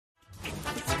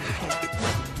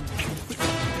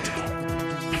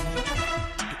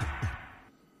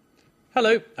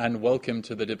Hello and welcome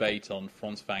to the debate on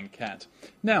France24.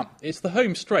 Now, it's the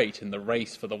home straight in the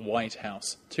race for the White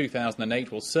House.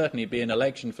 2008 will certainly be an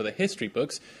election for the history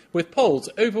books, with polls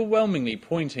overwhelmingly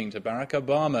pointing to Barack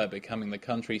Obama becoming the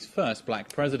country's first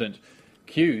black president.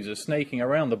 Queues are snaking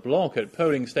around the block at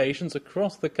polling stations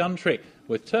across the country,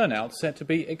 with turnout set to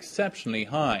be exceptionally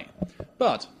high.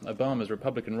 But Obama's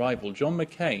Republican rival John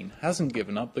McCain hasn't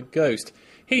given up the ghost.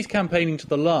 He's campaigning to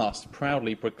the last,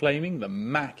 proudly proclaiming the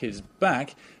Mac is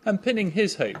back and pinning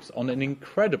his hopes on an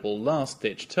incredible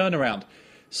last-ditch turnaround.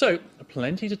 So,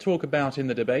 plenty to talk about in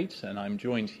the debate, and I'm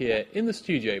joined here in the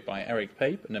studio by Eric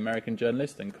Pape, an American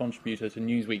journalist and contributor to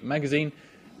Newsweek magazine,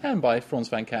 and by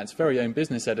France24's very own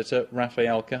business editor,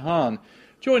 Raphael Kahan.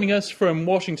 Joining us from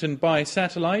Washington by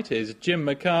satellite is Jim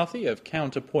McCarthy of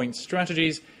Counterpoint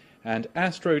Strategies, and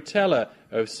Astro Teller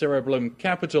of Cerebellum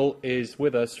Capital is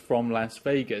with us from Las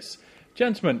Vegas.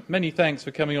 Gentlemen, many thanks for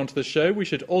coming onto the show. We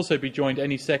should also be joined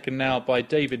any second now by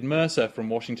David Mercer from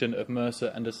Washington of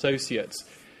Mercer and Associates.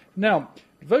 Now,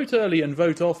 vote early and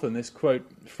vote often, this quote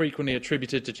frequently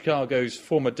attributed to Chicago's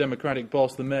former Democratic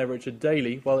boss, the Mayor Richard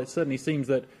Daley. Well, it certainly seems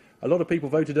that a lot of people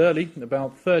voted early,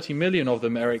 about 30 million of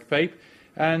them, Eric Pape,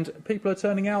 and people are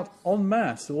turning out en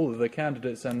masse. All of the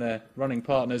candidates and their running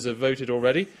partners have voted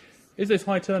already. Is this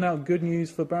high turnout good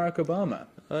news for Barack Obama?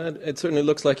 It certainly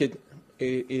looks like it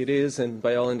is, and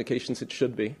by all indications it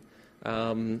should be.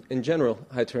 In general,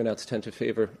 high turnouts tend to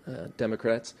favor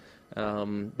Democrats,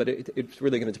 but it's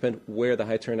really going to depend where the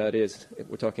high turnout is.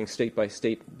 We're talking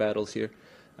state-by-state battles here,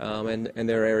 and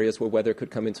there are areas where weather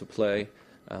could come into play,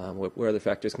 where other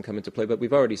factors can come into play. But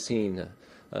we've already seen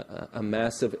a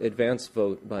massive advance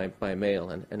vote by mail,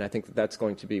 and I think that's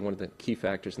going to be one of the key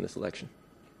factors in this election.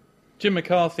 Jim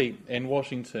McCarthy in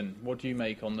Washington, what do you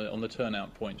make on the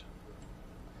turnout point?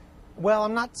 Well,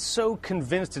 I'm not so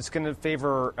convinced it's going to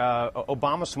favor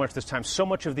Obama so much this time. So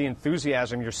much of the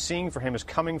enthusiasm you're seeing for him is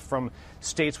coming from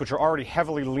states which are already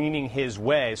heavily leaning his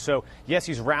way. So, yes,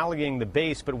 he's rallying the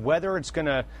base, but whether it's going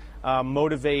to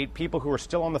motivate people who are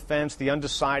still on the fence, the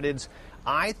undecideds,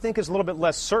 I think is a little bit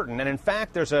less certain. And, in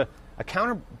fact, there's a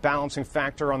counterbalancing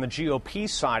factor on the GOP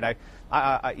side.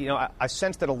 I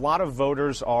sense that a lot of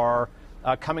voters are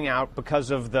coming out because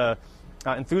of the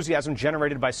enthusiasm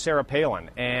generated by Sarah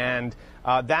Palin. And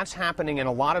that's happening in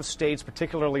a lot of states,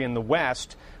 particularly in the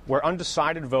West, where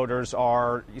undecided voters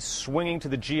are swinging to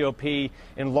the GOP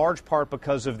in large part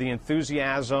because of the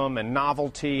enthusiasm and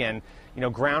novelty and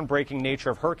groundbreaking nature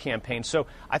of her campaign. So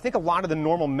I think a lot of the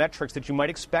normal metrics that you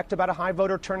might expect about a high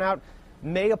voter turnout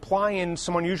may apply in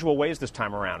some unusual ways this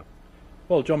time around.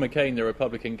 Well, John McCain, the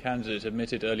Republican candidate,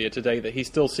 admitted earlier today that he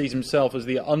still sees himself as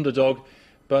the underdog,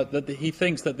 but that he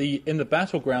thinks that in the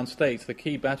battleground states, the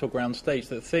key battleground states,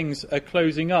 that things are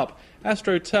closing up.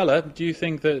 Astro Teller, do you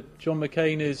think that John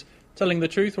McCain is telling the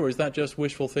truth, or is that just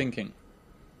wishful thinking?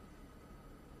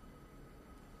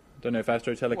 I don't know if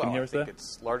Astro Teller can hear us there. I think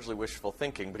it's largely wishful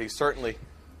thinking, but he's certainly...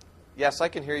 Yes, I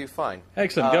can hear you fine.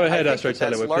 Excellent. Go ahead, Astro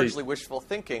Teller. That's largely wishful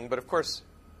thinking, but of course...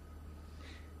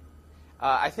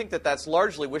 I think that's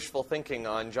largely wishful thinking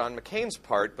on John McCain's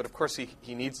part, but of course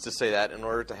he needs to say that in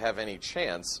order to have any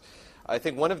chance. I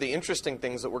think one of the interesting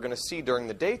things that we're going to see during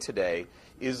the day today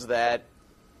is that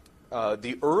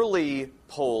the early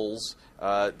polls,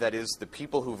 that is the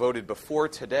people who voted before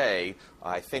today,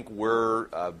 I think were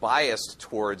biased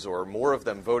towards, or more of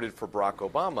them voted for Barack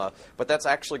Obama, but that's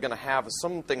actually going to have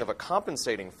something of a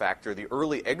compensating factor. The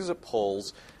early exit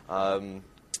polls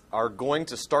are going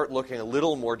to start looking a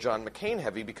little more John McCain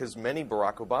heavy because many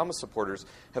Barack Obama supporters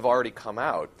have already come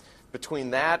out.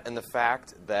 Between that and the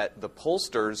fact that the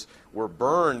pollsters were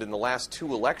burned in the last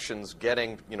two elections,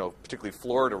 getting, particularly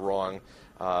Florida wrong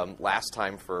last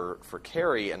time for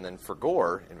Kerry and then for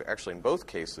Gore, actually in both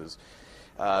cases,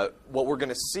 what we're going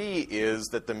to see is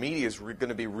that the media is going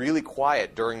to be really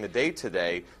quiet during the day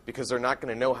today because they're not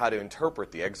going to know how to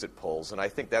interpret the exit polls. And I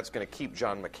think that's going to keep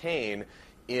John McCain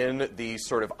in the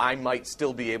sort of I might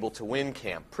still be able to win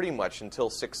camp pretty much until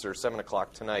 6 or 7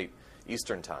 o'clock tonight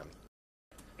Eastern time.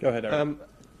 Go ahead, Eric.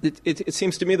 It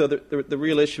seems to me, though, the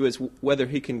real issue is whether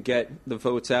he can get the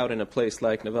votes out in a place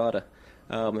like Nevada.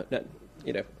 Rather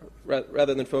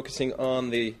than focusing on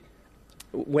the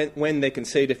when they can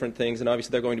say different things, and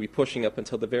obviously they're going to be pushing up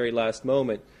until the very last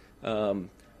moment. I'm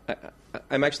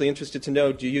actually interested to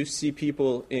know, do you see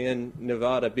people in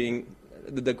Nevada being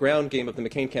the ground game of the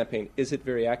McCain campaign, is it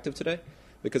very active today?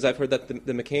 Because I've heard that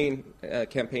the McCain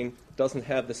campaign doesn't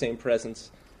have the same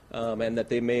presence, and that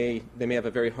they may have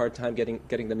a very hard time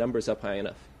getting the numbers up high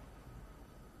enough.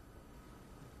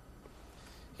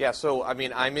 Yeah, so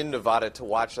I'm in Nevada to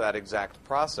watch that exact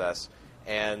process,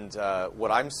 and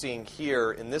what I'm seeing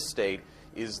here in this state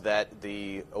is that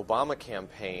the Obama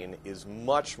campaign is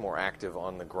much more active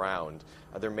on the ground.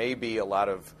 There may be a lot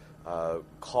of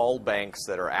call banks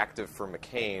that are active for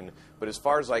McCain, but as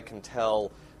far as I can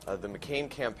tell, the McCain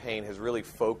campaign has really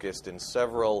focused in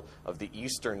several of the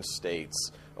eastern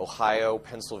states, Ohio,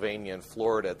 Pennsylvania, and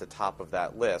Florida at the top of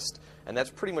that list. And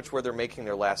that's pretty much where they're making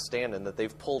their last stand, and that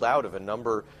they've pulled out of a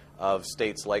number of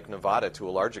states like Nevada to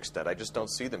a large extent. I just don't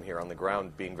see them here on the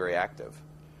ground being very active.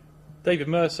 David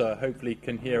Mercer hopefully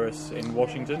can hear us in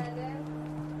Washington.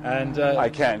 And I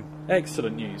can.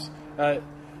 Excellent news.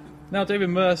 Now, David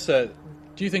Mercer,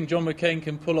 do you think John McCain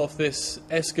can pull off this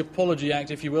escapology act,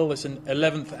 if you will, this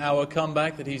 11th hour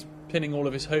comeback that he's pinning all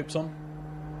of his hopes on?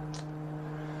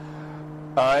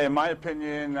 In my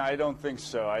opinion, I don't think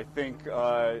so. I think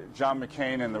John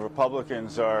McCain and the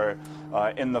Republicans are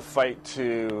in the fight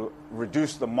to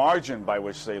reduce the margin by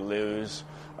which they lose.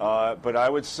 But I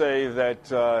would say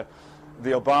that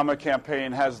the Obama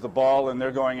campaign has the ball and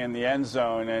they're going in the end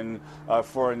zone and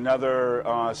for another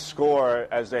score,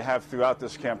 as they have throughout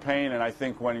this campaign. And I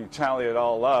think when you tally it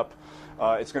all up,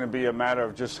 it's going to be a matter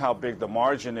of just how big the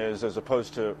margin is as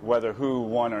opposed to whether who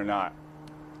won or not.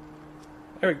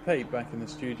 Eric Pate back in the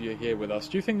studio here with us.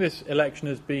 Do you think this election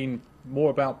has been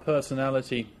more about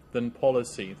personality than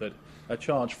policy? That a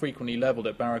charge frequently levelled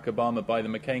at Barack Obama by the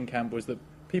McCain camp was that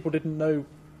people didn't know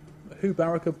who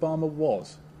Barack Obama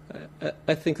was?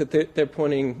 I think that they're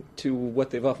pointing to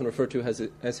what they've often referred to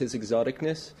as his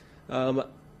exoticness.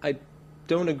 I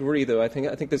don't agree, though. I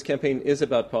think this campaign is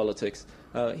about politics.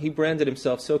 He branded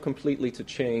himself so completely to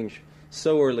change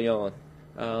so early on,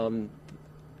 and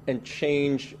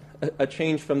a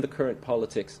change from the current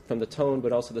politics, from the tone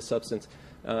but also the substance.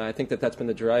 I think that's been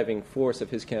the driving force of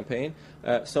his campaign,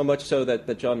 so much so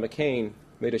that John McCain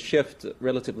made a shift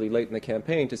relatively late in the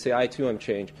campaign to say, I too am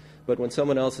change. But when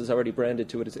someone else is already branded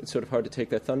to it, it's sort of hard to take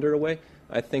that thunder away.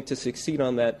 I think to succeed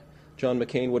on that, John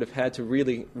McCain would have had to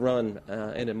really run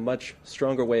in a much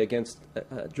stronger way against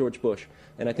George Bush.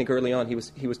 And I think early on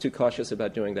he was too cautious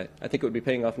about doing that. I think it would be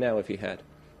paying off now if he had.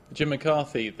 Jim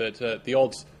McCarthy, that the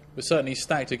odds were certainly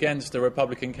stacked against a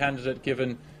Republican candidate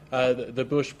given the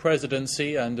Bush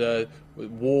presidency and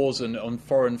wars on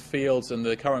foreign fields and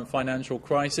the current financial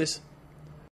crisis.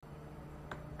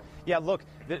 Yeah, look,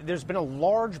 there's been a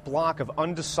large block of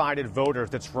undecided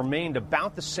voters that's remained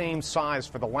about the same size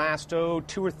for the last, 2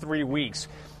 or 3 weeks.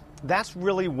 That's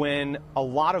really when a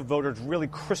lot of voters really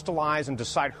crystallize and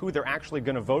decide who they're actually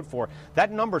going to vote for.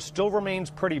 That number still remains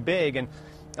pretty big,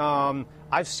 and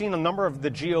I've seen a number of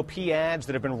the GOP ads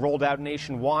that have been rolled out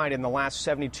nationwide in the last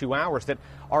 72 hours that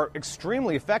are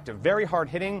extremely effective, very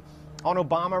hard-hitting on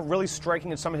Obama, really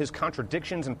striking at some of his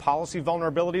contradictions and policy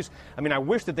vulnerabilities. I mean, I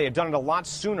wish that they had done it a lot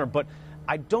sooner, but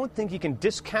I don't think you can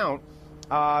discount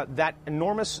that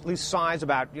enormously sized,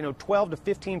 about 12 to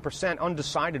 15%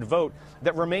 undecided vote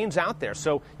that remains out there.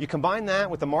 So you combine that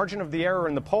with the margin of the error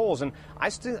in the polls, and I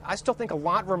still think a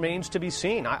lot remains to be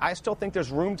seen. I still think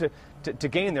there's room to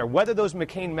gain there. Whether those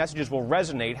McCain messages will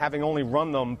resonate, having only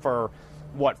run them for,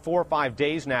 4 or 5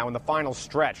 days now in the final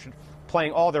stretch,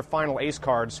 playing all their final ace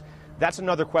cards, that's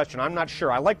another question. I'm not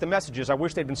sure. I like the messages. I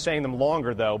wish they'd been saying them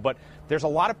longer, though. But there's a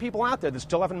lot of people out there that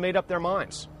still haven't made up their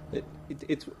minds.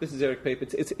 This is Eric Pape.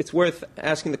 It's worth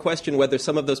asking the question whether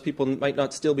some of those people might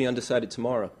not still be undecided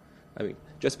tomorrow. I mean,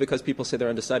 just because people say they're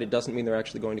undecided doesn't mean they're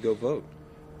actually going to go vote.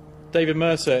 David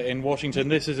Mercer in Washington.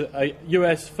 This is a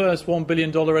U.S. first $1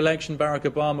 billion election. Barack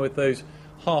Obama with those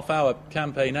half-hour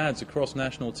campaign ads across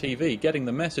national TV. Getting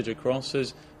the message across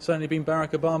has certainly been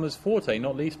Barack Obama's forte,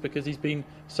 not least because he's been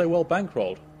so well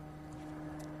bankrolled.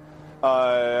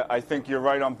 I think you're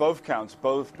right on both counts,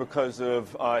 both because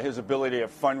of his ability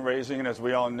at fundraising, and as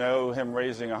we all know, him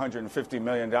raising $150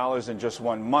 million in just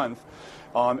 1 month.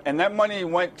 And that money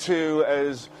went to,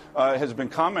 as has been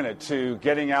commented, to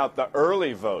getting out the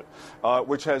early vote,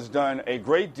 which has done a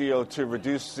great deal to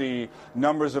reduce the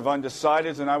numbers of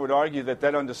undecideds. And I would argue that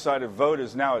that undecided vote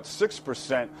is now at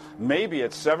 6%, maybe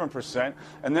at 7%.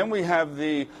 And then we have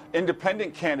the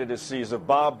independent candidacies of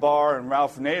Bob Barr and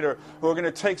Ralph Nader, who are going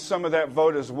to take some of that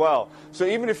vote as well. So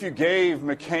even if you gave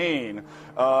McCain,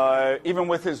 even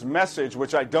with his message,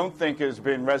 which I don't think has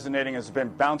been resonating, has been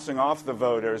bouncing off the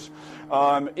voters,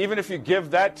 even if you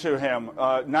give that to him,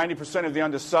 90% of the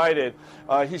undecided,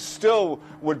 he still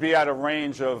would be out of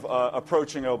range of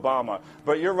approaching Obama.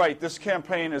 But you're right, this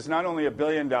campaign is not only $1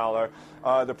 billion,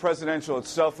 the presidential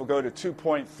itself will go to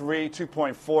 $2.3,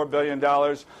 $2.4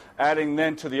 billion, adding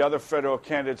then to the other federal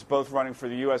candidates both running for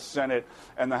the U.S. Senate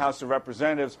and the House of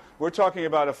Representatives. We're talking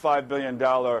about a $5 billion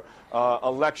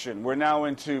election. We're now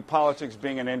into politics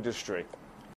being an industry.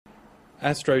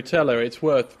 Astroteller, it's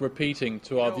worth repeating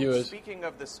to our viewers. Speaking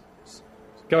of this...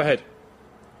 Go ahead.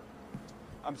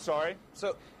 I'm sorry?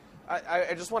 So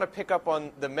I just want to pick up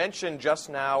on the mention just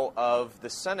now of the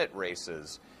Senate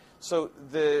races. So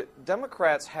the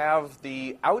Democrats have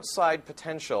the outside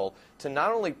potential to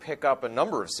not only pick up a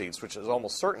number of seats, which is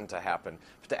almost certain to happen,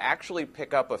 but to actually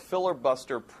pick up a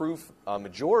filibuster-proof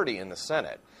majority in the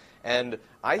Senate. And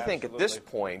I think at this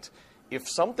point, if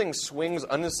something swings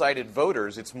undecided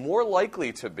voters, it's more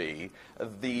likely to be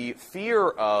the fear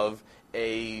of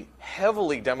a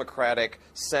heavily Democratic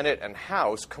Senate and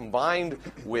House combined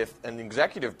with an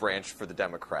executive branch for the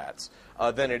Democrats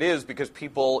than it is because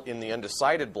people in the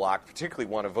undecided bloc particularly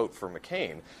want to vote for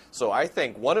McCain. So I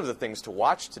think one of the things to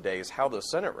watch today is how those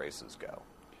Senate races go.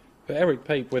 But Eric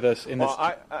Pape with us in this...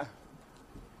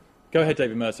 Go ahead,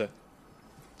 David Mercer.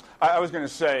 I was going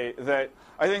to say that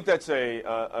I think that's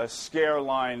a scare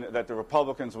line that the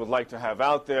Republicans would like to have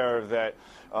out there, that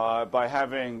by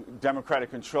having Democratic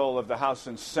control of the House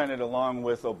and Senate along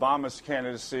with Obama's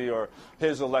candidacy or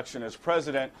his election as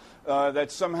president,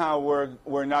 that somehow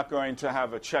we're not going to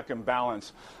have a check and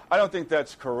balance. I don't think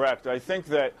that's correct. I think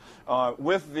that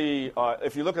with the,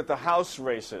 if you look at the House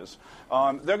races,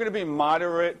 they're going to be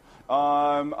moderate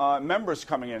members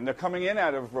coming in. They're coming in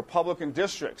out of Republican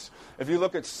districts. If you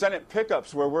look at Senate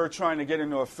pickups, where we're trying to get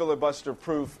into a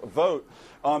filibuster-proof vote,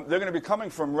 they're going to be coming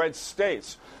from red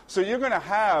states. So you're going to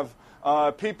have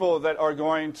people that are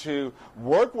going to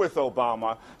work with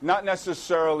Obama, not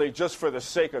necessarily just for the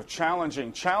sake of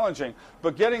challenging,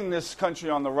 but getting this country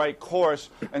on the right course,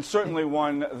 and certainly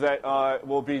one that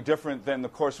will be different than the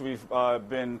course we've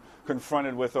been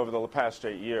confronted with over the past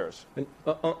 8 years. And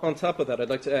on top of that, I'd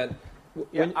like to add...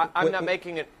 I'm not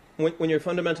making it... When you're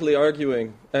fundamentally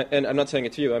arguing, and I'm not saying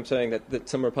it to you, I'm saying that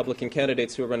some Republican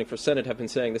candidates who are running for Senate have been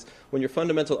saying this, when your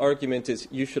fundamental argument is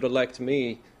you should elect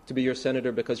me to be your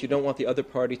senator because you don't want the other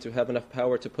party to have enough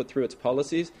power to put through its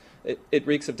policies, it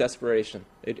reeks of desperation.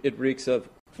 It reeks of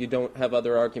you don't have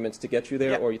other arguments to get you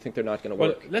there, or you think they're not going to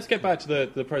work. Well, let's get back to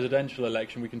the presidential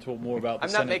election. We can talk more about the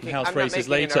Senate and House races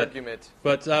later. An argument.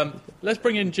 But let's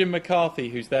bring in Jim McCarthy,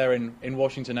 who's there in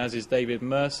Washington, as is David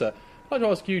Mercer. I'd like to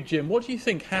ask you, Jim, what do you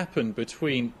think happened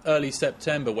between early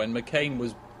September when McCain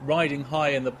was riding high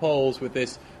in the polls with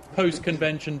this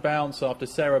post-convention bounce after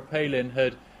Sarah Palin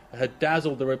had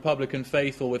dazzled the Republican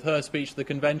faithful with her speech to the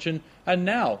convention, and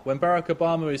now when Barack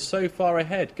Obama is so far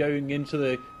ahead going into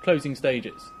the closing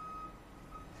stages?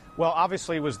 Well,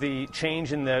 obviously, it was the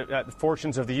change in the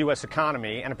fortunes of the U.S.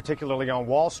 economy, and particularly on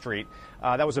Wall Street.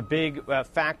 That was a big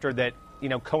factor that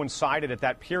coincided at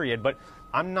that period. But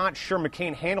I'm not sure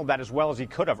McCain handled that as well as he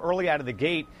could have. Early out of the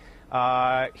gate,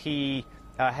 he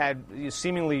had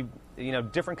seemingly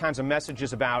different kinds of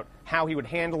messages about how he would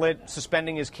handle it,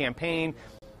 suspending his campaign.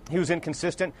 He was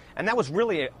inconsistent, and that was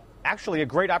really actually a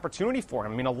great opportunity for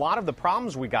him. I mean, a lot of the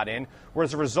problems we got in were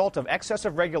as a result of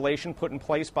excessive regulation put in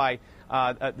place by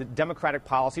the Democratic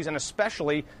policies, and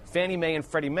especially Fannie Mae and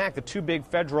Freddie Mac, the two big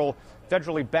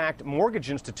federally backed mortgage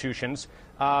institutions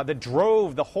that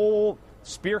drove the whole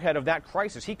spearhead of that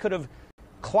crisis. He could have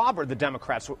clobbered the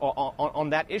Democrats on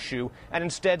that issue and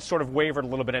instead sort of wavered a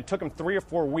little bit. And it took him 3 or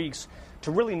 4 weeks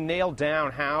to really nail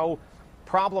down how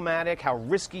problematic, how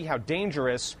risky, how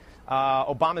dangerous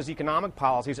Obama's economic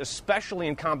policies, especially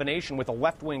in combination with a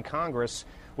left-wing Congress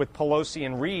with Pelosi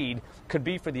and Reid, could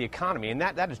be for the economy. And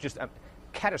that is just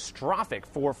catastrophic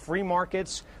for free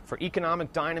markets, for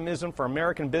economic dynamism, for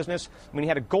American business. I mean, he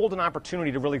had a golden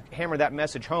opportunity to really hammer that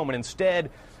message home, and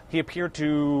instead he appeared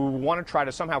to want to try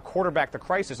to somehow quarterback the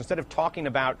crisis instead of talking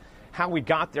about how we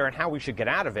got there and how we should get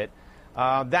out of it.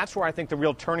 That's where I think the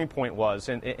real turning point was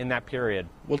in that period.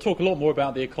 We'll talk a lot more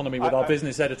about the economy with our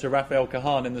business editor, Raphael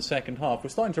Kahan, in the second half. We're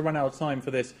starting to run out of time for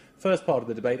this first part of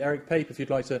the debate. Eric Pape, if you'd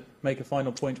like to make a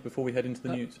final point before we head into the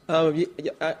news.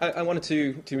 I wanted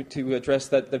to address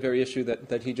that very issue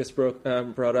that he just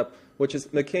brought up, which is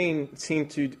McCain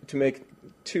seemed to make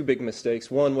two big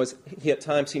mistakes. One was he at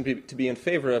times seemed to be in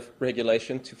favor of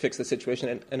regulation to fix the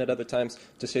situation, and at other times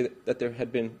to say that there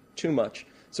had been too much.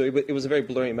 So it was a very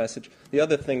blurry message. The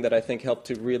other thing that I think helped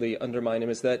to really undermine him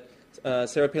is that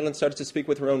Sarah Palin started to speak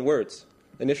with her own words.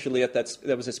 Initially, that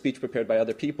was a speech prepared by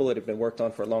other people. It had been worked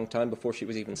on for a long time before she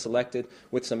was even selected,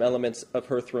 with some elements of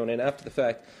her thrown in after the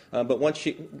fact. But once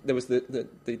there was the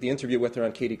interview with her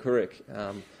on Katie Couric,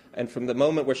 and from the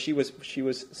moment where she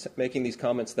was making these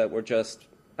comments that were just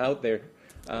out there,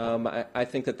 I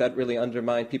think that really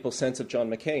undermined people's sense of John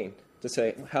McCain, to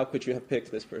say, how could you have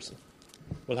picked this person?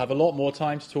 We'll have a lot more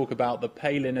time to talk about the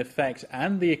Palin effect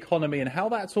and the economy and how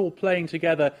that's all playing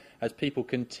together as people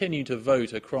continue to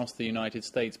vote across the United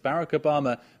States. Barack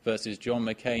Obama versus John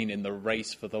McCain in the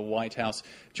race for the White House.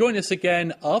 Join us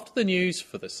again after the news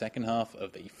for the second half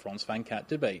of the France24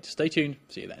 debate. Stay tuned.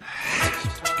 See you then.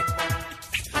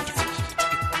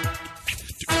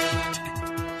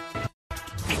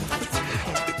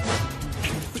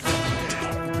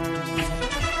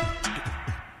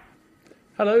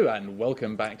 Hello and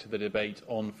welcome back to the debate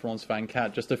on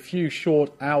France24. Just a few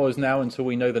short hours now until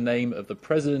we know the name of the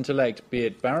president-elect, be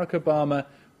it Barack Obama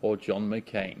or John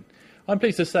McCain. I'm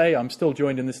pleased to say I'm still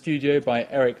joined in the studio by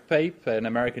Eric Pape, an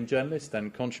American journalist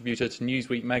and contributor to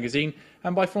Newsweek magazine,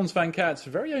 and by France24's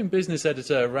very own business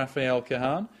editor, Raphael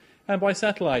Kahan. And by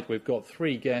satellite, we've got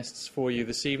three guests for you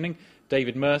this evening.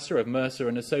 David Mercer of Mercer &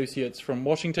 Associates from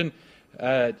Washington.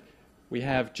 We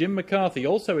have Jim McCarthy,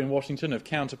 also in Washington, of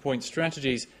Counterpoint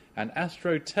Strategies, and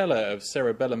Astro Teller of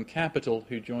Cerebellum Capital,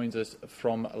 who joins us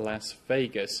from Las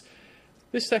Vegas.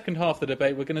 This second half of the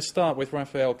debate, we're going to start with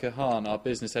Raphael Kahan, our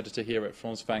business editor here at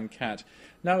France24.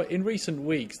 Now, in recent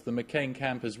weeks, the McCain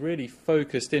camp has really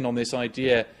focused in on this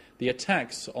idea, the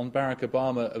attacks on Barack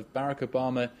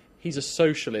Obama, he's a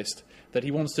socialist, that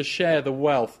he wants to share the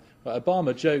wealth. But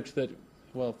Obama joked that,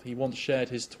 well, he once shared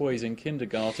his toys in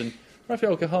kindergarten.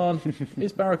 Raphael Kahan,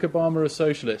 is Barack Obama a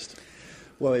socialist?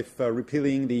 Well, if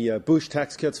repealing the Bush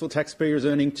tax cuts for taxpayers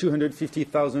earning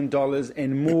 $250,000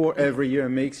 and more every year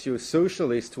makes you a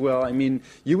socialist, well, I mean,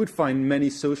 you would find many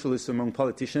socialists among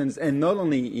politicians, and not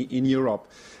only in Europe.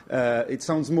 It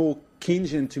sounds more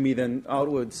Keynesian to me than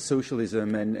outward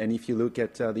socialism. And if you look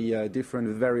at the different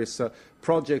various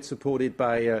projects supported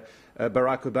by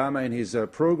Barack Obama and his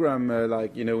program,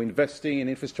 like, investing in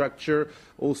infrastructure,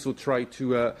 also try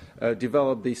to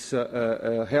develop this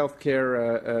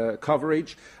healthcare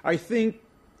coverage. I think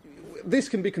this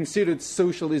can be considered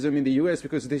socialism in the U.S.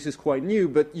 because this is quite new,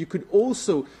 but you could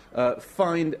also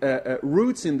find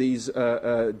roots in these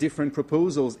different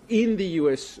proposals in the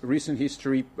U.S. recent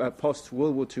history,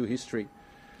 post-World War II history.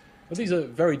 Well, these are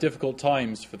very difficult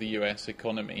times for the U.S.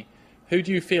 economy. Who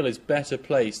do you feel is better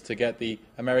placed to get the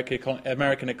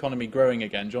American economy growing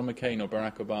again, John McCain or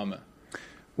Barack Obama?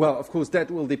 Well, of course,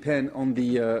 that will depend on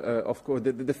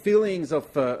the feelings of,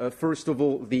 first of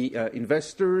all, the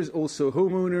investors, also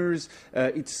homeowners.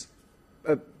 It's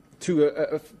to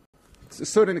a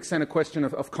certain extent a question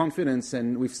of confidence,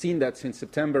 and we've seen that since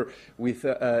September with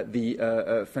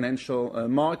the financial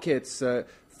markets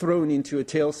thrown into a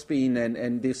tailspin,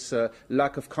 and this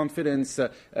lack of confidence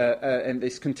and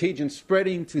this contagion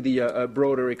spreading to the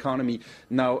broader economy.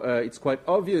 Now, it's quite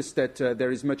obvious that there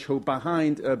is much hope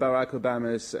behind Barack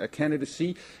Obama's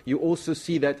candidacy. You also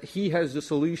see that he has the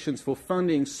solutions for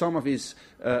funding some of his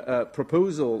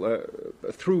proposal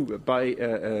through by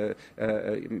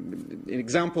an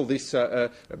example, this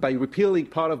by repealing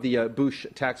part of the Bush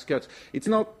tax cuts. It's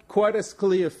not quite as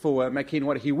clear for McCain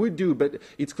what he would do, but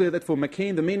it's clear that for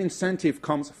McCain the main incentive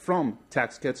comes from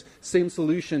tax cuts, same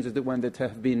solutions as the one that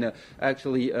have been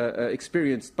actually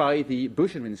experienced by the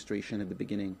Bush administration at the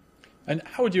beginning. And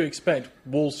how would you expect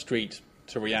Wall Street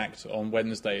to react on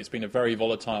Wednesday? It's been a very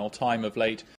volatile time of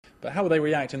late, but how will they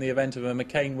react in the event of a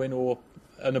McCain win or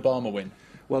an Obama win?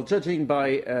 Well, judging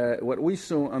by what we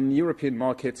saw on European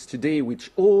markets today,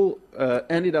 which all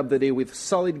ended up the day with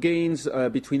solid gains,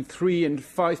 between 3 and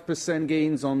 5%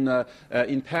 gains on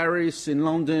in Paris, in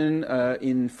London,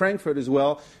 in Frankfurt as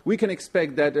well, we can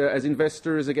expect that as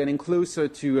investors are getting closer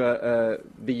to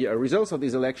the results of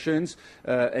these elections,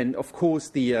 and of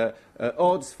course the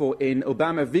odds for an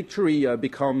Obama victory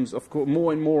becomes, of course,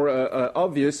 more and more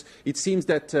obvious. It seems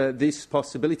that this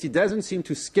possibility doesn't seem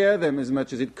to scare them as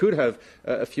much as it could have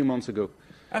a few months ago.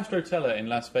 Astro Teller in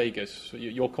Las Vegas,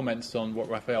 your comments on what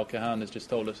Raphael Kahan has just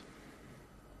told us.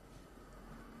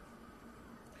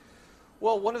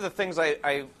 Well, one of the things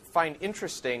I find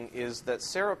interesting is that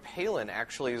Sarah Palin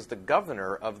actually is the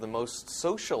governor of the most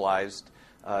socialized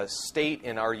state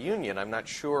in our union. I'm not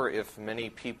sure if many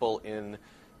people in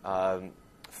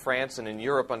France and in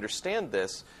Europe understand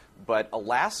this, but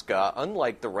Alaska,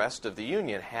 unlike the rest of the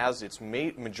Union, has its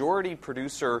majority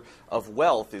producer of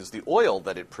wealth is the oil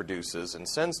that it produces and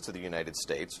sends to the United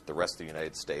States, the rest of the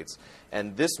United States.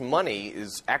 And this money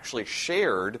is actually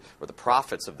shared, or the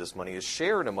profits of this money is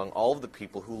shared among all of the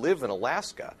people who live in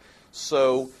Alaska.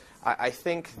 So I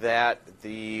think that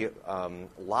the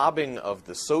lobbing of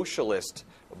the socialist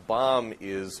bomb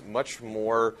is much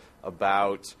more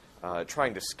about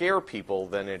trying to scare people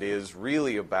than it is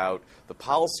really about the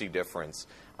policy difference.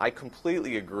 I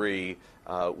completely agree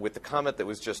with the comment that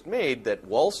was just made that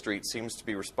Wall Street seems to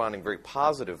be responding very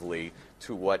positively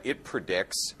to what it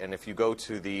predicts. And if you go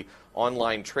to the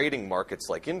online trading markets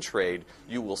like InTrade,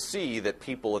 you will see that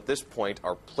people at this point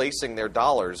are placing their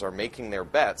dollars, are making their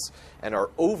bets, and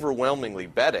are overwhelmingly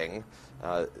betting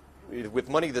with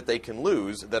money that they can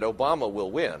lose that Obama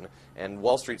will win. And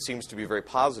Wall Street seems to be very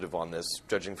positive on this,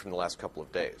 judging from the last couple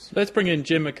of days. Let's bring in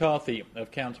Jim McCarthy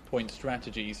of Counterpoint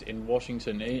Strategies in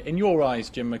Washington. In your eyes,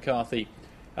 Jim McCarthy,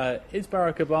 is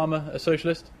Barack Obama a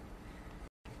socialist?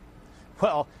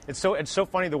 Well, it's so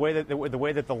funny the way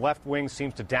that the left wing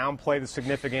seems to downplay the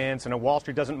significance, and Wall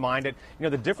Street doesn't mind it. You know,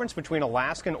 the difference between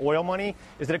Alaskan oil money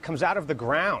is that it comes out of the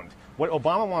ground. What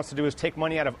Obama wants to do is take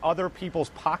money out of other people's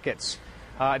pockets.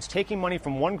 It's taking money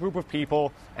from one group of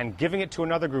people and giving it to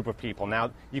another group of people.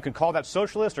 Now, you can call that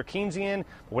socialist or Keynesian,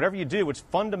 but whatever you do, it's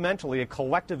fundamentally a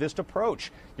collectivist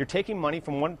approach. You're taking money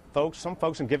from some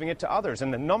folks and giving it to others.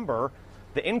 And the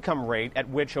income rate at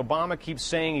which Obama keeps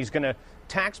saying he's going to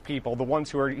tax people, the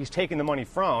ones he's taking the money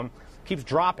from, keeps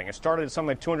dropping. It started at something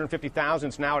like 250,000.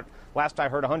 It's now, last I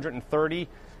heard, 130.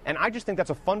 And I just think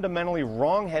that's a fundamentally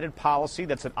wrong-headed policy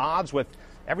that's at odds with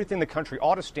everything the country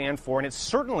ought to stand for, and it's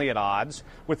certainly at odds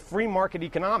with free market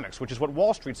economics, which is what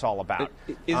Wall Street's all about.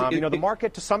 The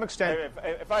market, to some extent...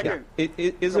 If I could...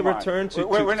 It is a return to...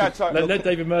 We're not talking... Let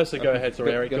David Mercer go ahead.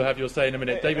 Sorry, Eric. You'll have your say in a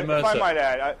minute. David Mercer. If I might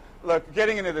add, look,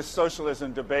 getting into this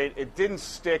socialism debate, it didn't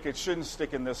stick. It shouldn't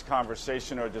stick in this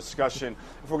conversation or discussion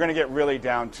if we're going to get really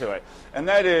down to it. And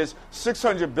that is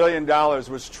 $600 billion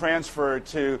was transferred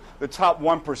to the top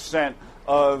 1%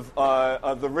 of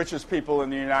the richest people in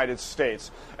the United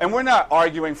States. And we're not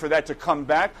arguing for that to come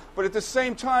back, but at the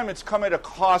same time, it's come at a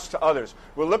cost to others.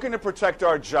 We're looking to protect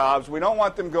our jobs. We don't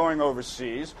want them going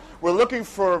overseas. We're looking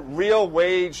for real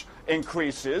wage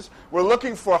increases. We're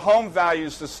looking for home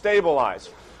values to stabilize.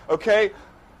 Okay?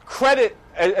 Credit,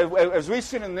 as we've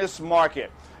seen in this market,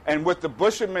 and with the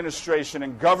Bush administration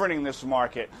and governing this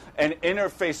market and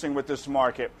interfacing with this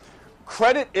market,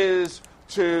 credit is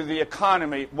to the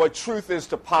economy what truth is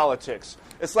to politics.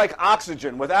 It's like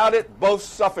oxygen. Without it, both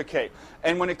suffocate.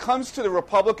 And when it comes to the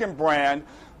Republican brand,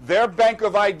 their bank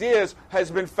of ideas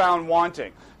has been found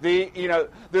wanting.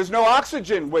 There's no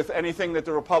oxygen with anything that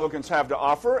the Republicans have to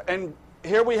offer, and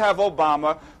here we have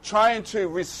Obama trying to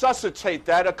resuscitate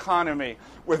that economy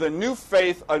with a new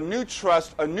faith, a new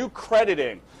trust, a new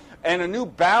crediting, and a new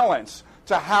balance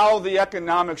to how the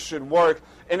economics should work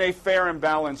in a fair and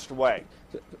balanced way.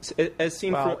 As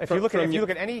seen if you look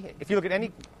at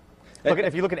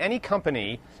any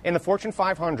company in the Fortune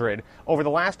 500 over the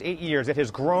last 8 years, it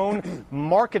has grown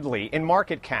markedly in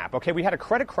market cap. Okay, we had a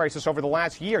credit crisis over the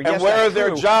last year. And yes, where are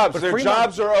their jobs? But their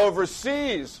jobs are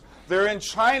overseas. They're in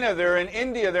China. They're in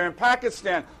India. They're in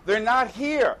Pakistan. They're not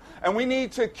here. And we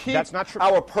need to keep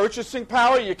our purchasing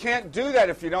power. You can't do that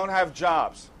if you don't have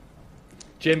jobs.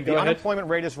 Jim, go ahead. The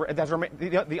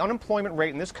unemployment rate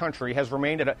in this country has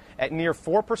remained at near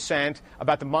 4%,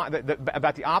 about the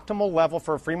optimal level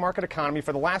for a free market economy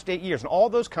for the last 8 years. And all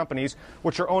those companies,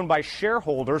 which are owned by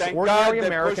shareholders, ordinary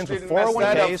Americans with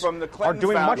 401ks, are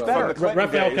doing much better.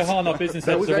 Rafael Kahan, our business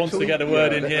editor, wants to get a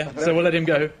word in here, so we'll let him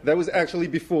go. That was actually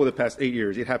before the past 8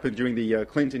 years. It happened during the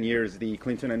Clinton years, the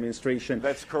Clinton administration.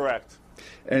 That's correct.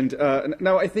 And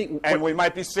now I think... And we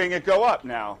might be seeing it go up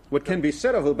now. What can be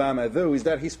said of Obama, though, is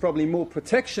that he's probably more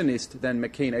protectionist than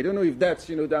McCain. I don't know if that's,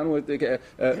 downward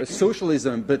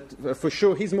socialism, but for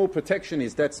sure he's more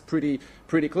protectionist. That's pretty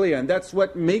clear. And that's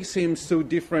what makes him so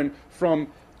different from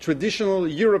traditional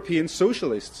European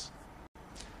socialists.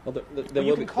 Well, I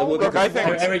think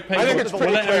it's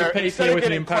pretty clear. Eric Pace with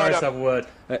in Paris have a word.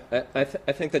 I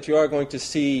think that you are going to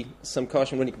see some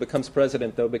caution when he becomes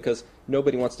president, though, because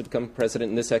nobody wants to become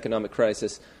president in this economic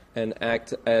crisis and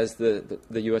act as the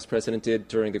U.S. president did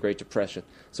during the Great Depression.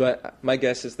 So my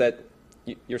guess is that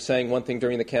you're saying one thing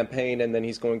during the campaign, and then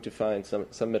he's going to find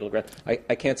some middle ground.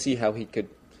 I can't see how he could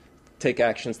take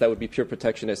actions that would be pure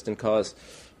protectionist and cause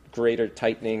greater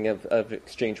tightening of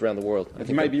exchange around the world. I think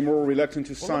he might be more reluctant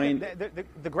to sign.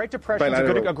 The Great Depression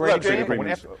is a great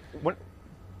example.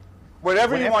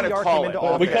 Whatever you want to call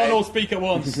it. We can't all speak at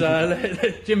once.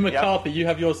 Jim McCarthy, you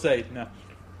have your say now.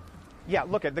 Yeah,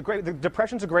 look, the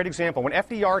Depression's a great example. When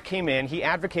FDR came in, he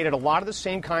advocated a lot of the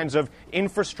same kinds of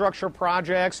infrastructure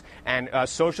projects and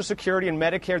Social Security and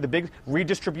Medicare, the big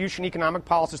redistribution economic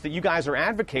policies that you guys are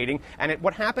advocating. And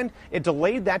what happened? It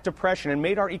delayed that Depression and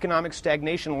made our economic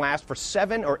stagnation last for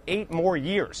 7 or 8 more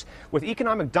years. With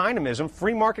economic dynamism,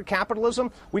 free market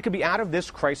capitalism, we could be out of this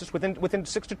crisis within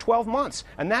 6 to 12 months.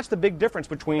 And that's the big difference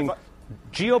between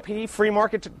GOP, free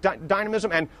market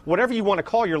dynamism, and whatever you want to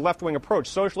call your left-wing approach,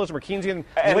 socialism or Keynesian,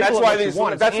 and label that's it why what you these,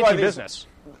 want. that's it's why anti-business.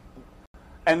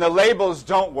 And the labels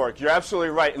don't work. You're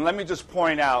absolutely right. And let me just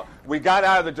point out, we got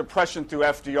out of the Depression through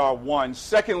FDR, one.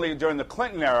 Secondly, during the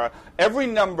Clinton era, every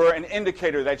number and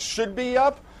indicator that should be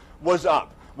up was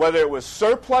up. Whether it was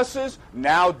surpluses,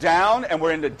 now down, and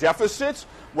we're into deficits.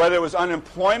 Whether it was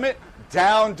unemployment,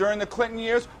 down during the Clinton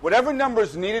years. Whatever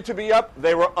numbers needed to be up,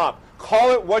 they were up.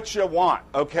 Call it what you want,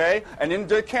 okay? And in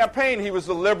the campaign, he was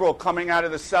the liberal coming out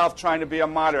of the South trying to be a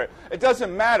moderate. It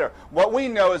doesn't matter. What we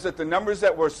know is that the numbers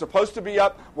that were supposed to be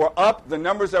up were up. The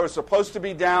numbers that were supposed to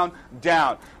be down,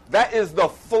 down. That is the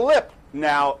flip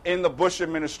now in the Bush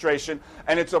administration,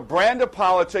 and it's a brand of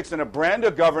politics and a brand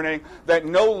of governing that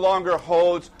no longer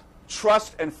holds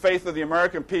trust and faith of the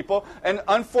American people. And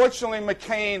unfortunately,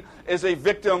 McCain is a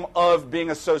victim of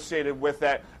being associated with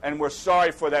that, and we're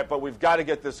sorry for that, but we've got to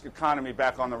get this economy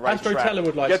back on the right Astro track. Teller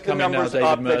would like get to come the in now, numbers David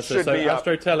up Mercer. that So should be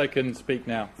Astro up. Teller can speak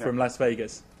now from Las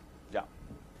Vegas. Yeah,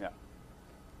 yeah.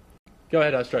 Go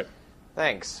ahead, Astro.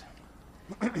 Thanks.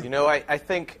 You know, I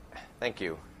think, thank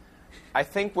you. I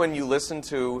think when you listen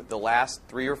to the last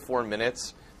 3 or 4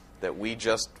 minutes that we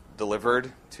just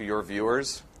delivered to your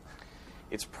viewers,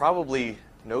 it's probably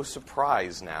no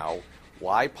surprise now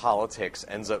why politics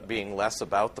ends up being less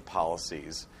about the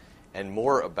policies and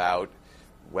more about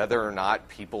whether or not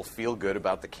people feel good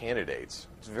about the candidates.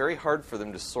 It's very hard for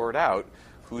them to sort out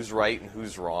who's right and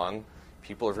who's wrong.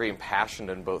 People are very impassioned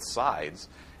on both sides.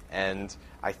 And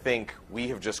I think we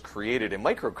have just created a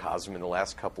microcosm in the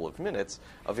last couple of minutes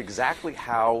of exactly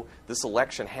how this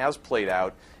election has played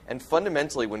out. And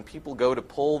fundamentally, when people go to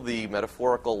pull the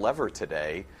metaphorical lever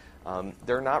today,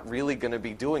 they're not really going to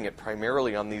be doing it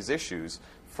primarily on these issues.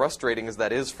 Frustrating as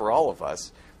that is for all of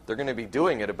us, they're going to be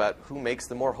doing it about who makes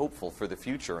them more hopeful for the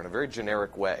future in a very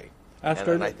generic way.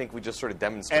 And I think we just sort of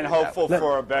demonstrated And hopeful that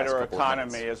for a better last couple of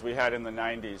economy minutes. as we had in the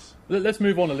 90s. Let's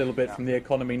move on a little bit from the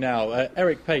economy now.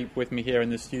 Eric Pape with me here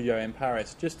in the studio in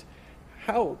Paris. Just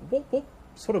what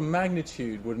sort of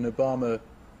magnitude would an Obama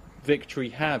victory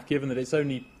have, given that it's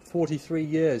only 43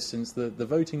 years since the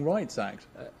Voting Rights Act?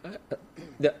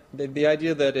 The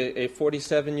idea that a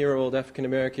 47-year-old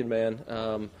African-American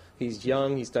man, he's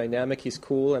young, he's dynamic, he's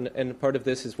cool, and part of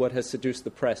this is what has seduced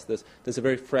the press. There's a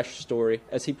very fresh story.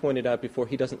 As he pointed out before,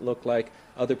 he doesn't look like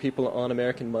other people on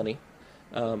American money.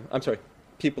 I'm sorry,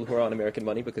 people who are on American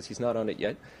money, because he's not on it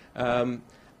yet.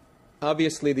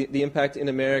 Obviously, the impact in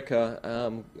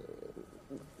America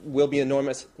will be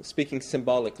enormous, speaking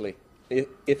symbolically,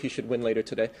 if he should win later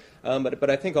today. But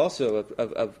I think also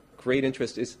of great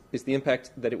interest is the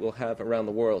impact that it will have around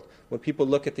the world. When people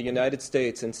look at the United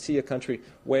States and see a country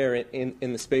where in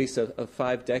the space of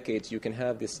 5 decades you can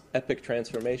have this epic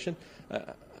transformation,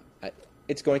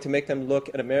 it's going to make them look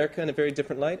at America in a very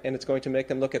different light, and it's going to make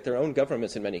them look at their own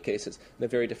governments in many cases in a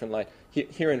very different light.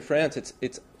 Here in France,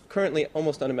 it's currently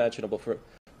almost unimaginable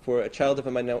for a child of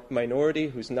a minority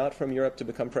who's not from Europe to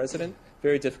become president.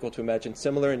 Very difficult to imagine.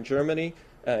 Similar in Germany,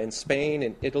 in Spain,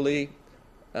 in Italy.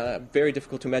 Very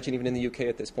difficult to imagine even in the UK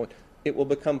at this point. It will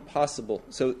become possible.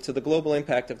 So the global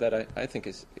impact of that, I think,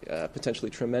 is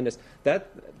potentially tremendous.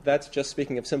 That's just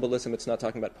speaking of symbolism. It's not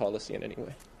talking about policy in any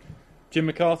way. Jim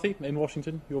McCarthy in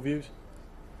Washington, your views?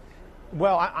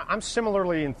 Well, I'm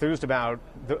similarly enthused about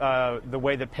the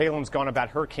way that Palin's gone about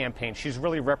her campaign. She's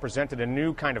really represented a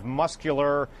new kind of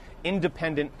muscular,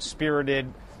 independent,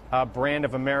 spirited brand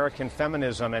of American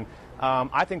feminism. And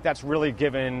I think that's really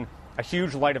given a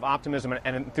huge light of optimism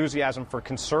and enthusiasm for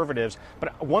conservatives.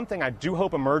 But one thing I do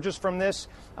hope emerges from this,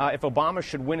 if Obama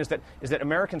should win, is that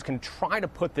Americans can try to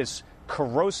put this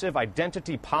corrosive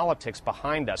identity politics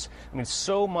behind us. I mean,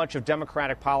 so much of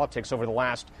Democratic politics over the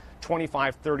last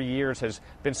 25, 30 years has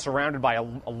been surrounded by a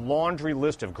laundry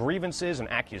list of grievances and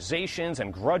accusations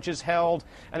and grudges held,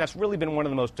 and that's really been one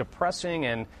of the most depressing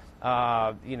and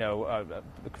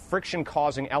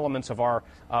friction-causing elements of our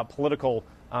political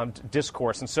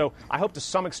discourse. And so I hope to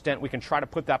some extent we can try to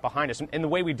put that behind us. In the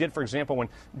way we did, for example, when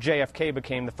JFK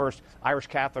became the first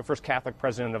first Catholic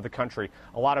president of the country,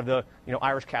 a lot of the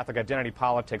Irish Catholic identity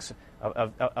politics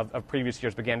of previous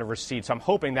years began to recede. So I'm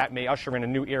hoping that may usher in a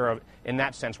new era in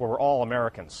that sense where we're all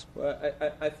Americans. Well,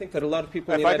 I think that a lot of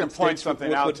people in the United States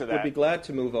would be glad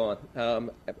to move on.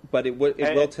 But it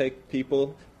will take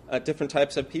people, different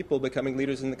types of people becoming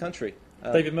leaders in the country.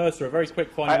 David Mercer, a very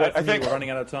quick final word from you. We're running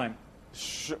out of time.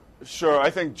 Sure. I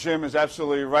think Jim is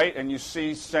absolutely right, and you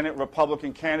see Senate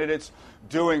Republican candidates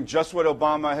doing just what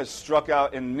Obama has struck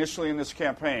out initially in this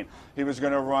campaign. He was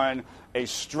going to run a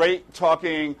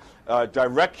straight-talking,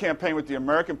 direct campaign with the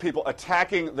American people,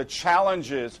 attacking the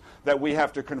challenges that we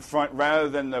have to confront rather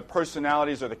than the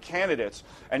personalities or the candidates.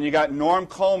 And you got Norm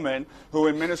Coleman, who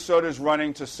in Minnesota is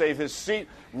running to save his seat,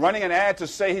 running an ad to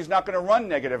say he's not going to run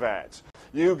negative ads.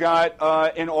 You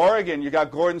got, in Oregon, you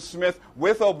got Gordon Smith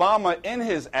with Obama in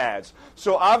his ads.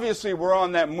 So obviously we're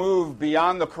on that move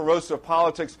beyond the corrosive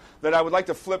politics that I would like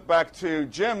to flip back to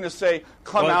Jim to say,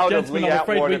 come out of Lee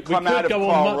Atwater, come out of Karl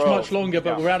Rove. We could go on much longer,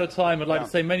 but we're out of time. I'd like to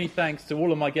say many thanks to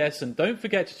all of my guests, and don't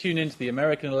forget to tune in to the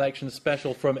American Elections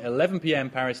Special from 11 p.m.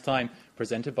 Paris time,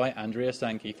 presented by Andrea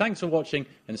Sankey. Thanks for watching,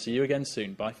 and see you again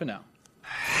soon. Bye for now.